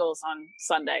for the Eagles on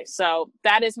Sunday. So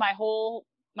that is my whole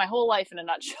life in a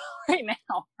nutshell right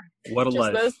now. What a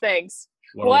life. Just those things.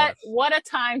 What a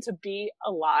time to be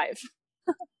alive.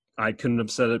 I couldn't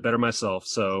have said it better myself.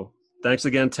 So thanks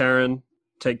again, Taryn.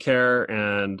 Take care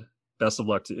and best of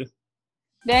luck to you.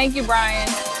 Thank you, Brian.